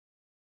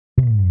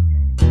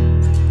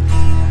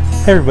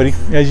Hey everybody,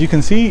 as you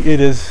can see,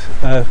 it is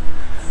a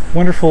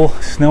wonderful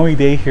snowy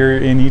day here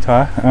in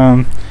Utah,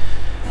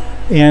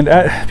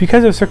 and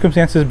because of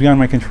circumstances beyond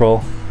my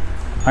control,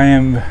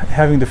 I'm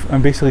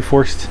basically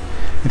forced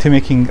into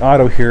making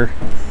Otto here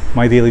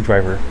my daily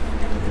driver.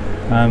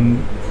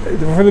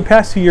 For the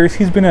past 2 years,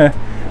 he's been a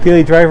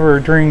daily driver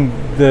during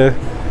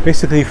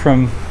basically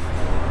from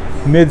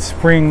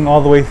mid-spring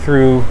all the way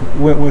through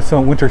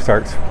when winter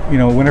starts, you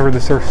know, whenever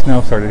the snow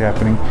started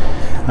happening.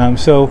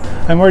 So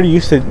I'm already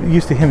used to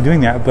him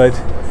doing that, but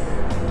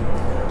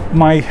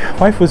my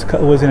wife was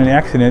in an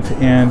accident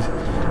and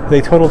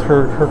they totaled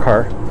her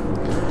car.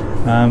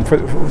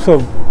 So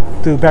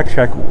to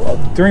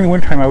backtrack, during the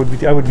wintertime I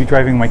would be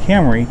driving my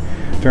Camry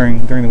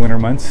during the winter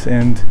months,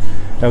 and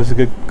that was a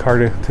good car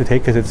to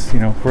take because it's, you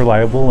know,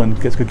 reliable and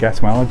gets good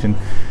gas mileage and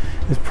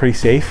is pretty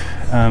safe,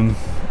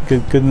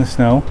 good in the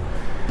snow.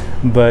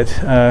 But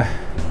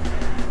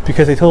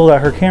because they totaled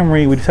out her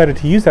Camry, we decided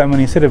to use that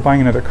money instead of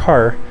buying another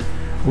car.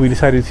 We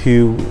decided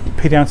to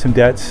pay down some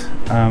debts,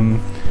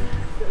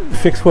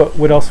 fix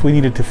what else we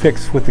needed to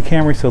fix with the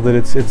Camry so that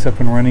it's up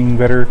and running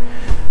better.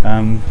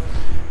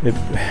 It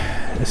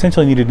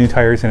essentially needed new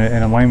tires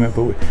and alignment,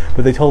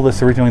 but they told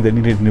us originally that it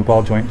needed a new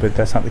ball joint, but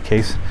that's not the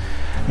case.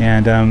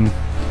 And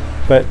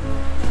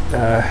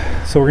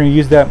so we're going to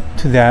use that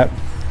to that.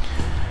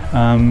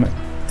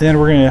 Then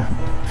we're going to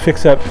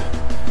fix up,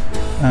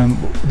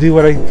 do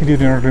what I can do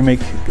in order to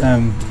make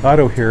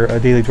Otto here a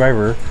daily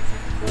driver,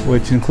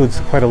 which includes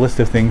quite a list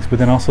of things, but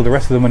then also the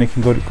rest of the money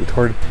can go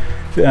toward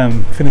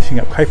finishing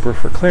up Kuiper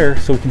for Claire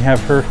so we can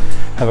have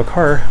a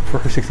car for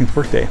her 16th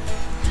birthday.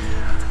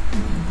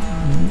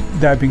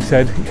 That being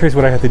said, here's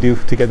what I have to do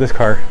to get this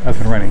car up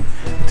and running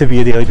to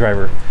be a daily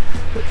driver.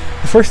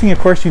 The first thing, of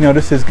course, you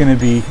notice is going to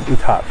be the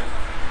top.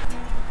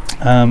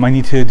 I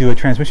need to do a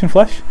transmission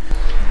flush.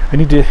 I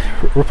need to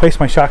replace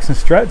my shocks and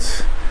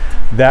struts.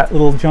 That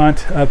little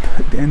jaunt up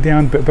and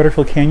down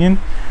Butterfield Canyon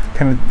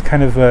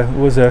kind of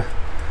was a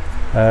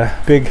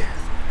big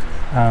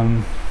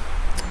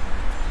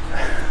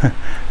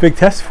big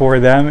test for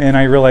them, and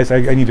I realized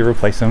I need to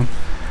replace them.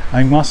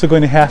 I'm also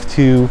going to have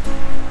to,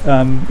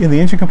 in the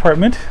engine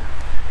compartment,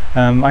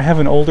 I have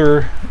an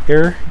older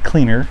air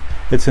cleaner.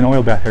 It's an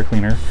oil bath air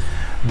cleaner,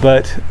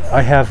 but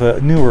I have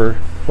a newer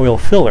oil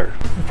filler.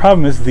 The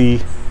problem is the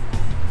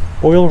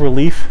oil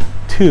relief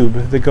tube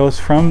that goes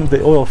from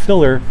the oil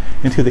filler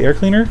into the air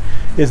cleaner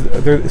it's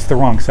the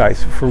wrong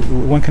size. For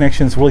one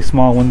connection is really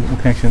small, one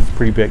connection is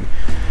pretty big.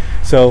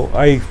 So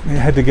I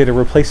had to get a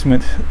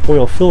replacement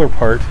oil filler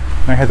part,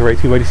 and I had the right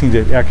tube. I just need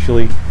to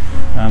actually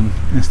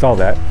install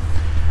that.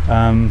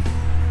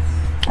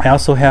 I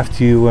also have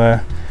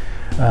to,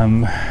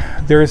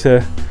 there is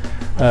a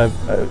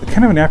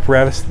kind of an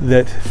apparatus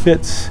that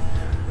fits,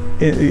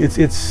 it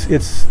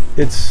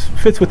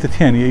fits with the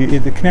tin.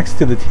 It connects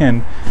to the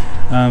tin,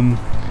 and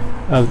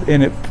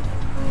it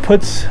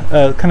puts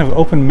a kind of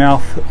open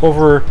mouth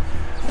over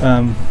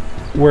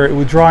where it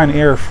would draw in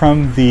air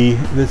from the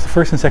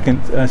first and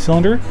second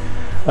cylinder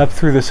up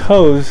through this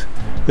hose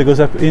that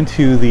goes up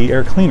into the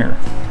air cleaner.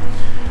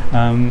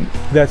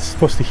 That's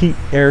supposed to heat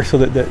air so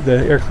that the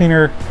air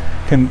cleaner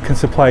can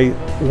supply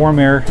warm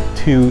air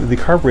to the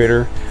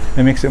carburetor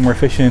and makes it more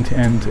efficient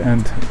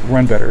and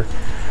run better.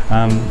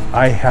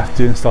 I have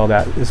to install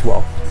that as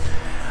well.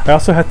 I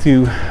also have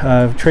to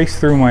trace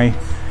through my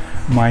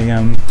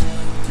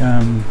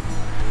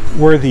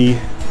where the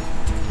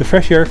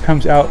fresh air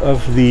comes out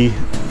of the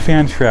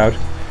fan shroud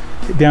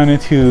down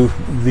into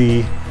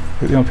the,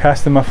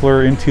 past the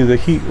muffler into the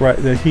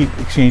heat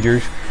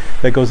exchangers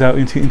that goes out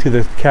into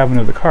the cabin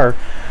of the car.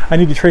 I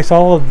need to trace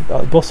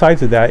both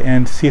sides of that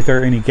and see if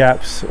there are any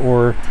gaps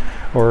or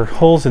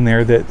holes in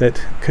there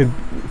that could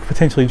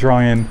potentially draw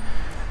in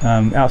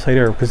outside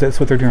air, because that's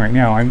what they're doing right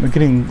now. I'm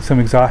getting some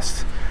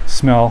exhaust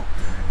smell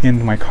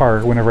in my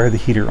car whenever I have the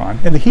heater on,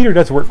 and the heater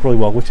does work really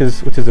well, which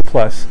is a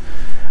plus.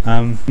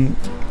 The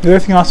other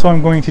thing also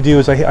I'm going to do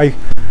is I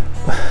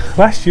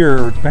last year,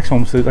 or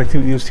maximum, so I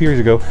think it was 2 years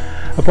ago,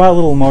 I bought a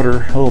little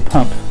motor, a little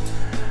pump,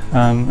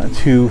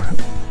 to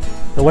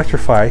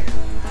electrify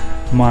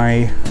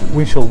my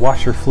windshield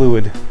washer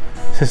fluid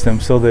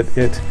system so that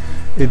it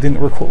didn't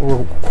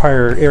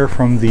require air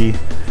from the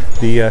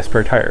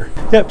spare tire.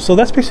 Yep, so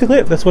that's basically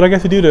it. That's what I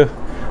got to do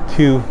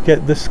to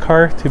get this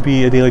car to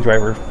be a daily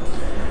driver,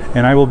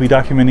 and I will be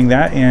documenting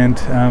that and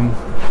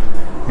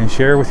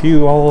share with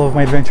you all of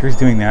my adventures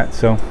doing that.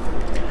 So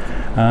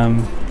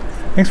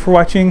thanks for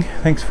watching,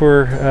 thanks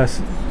for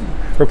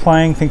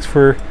replying, thanks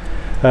for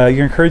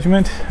your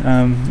encouragement,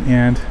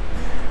 and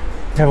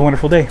have a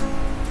wonderful day.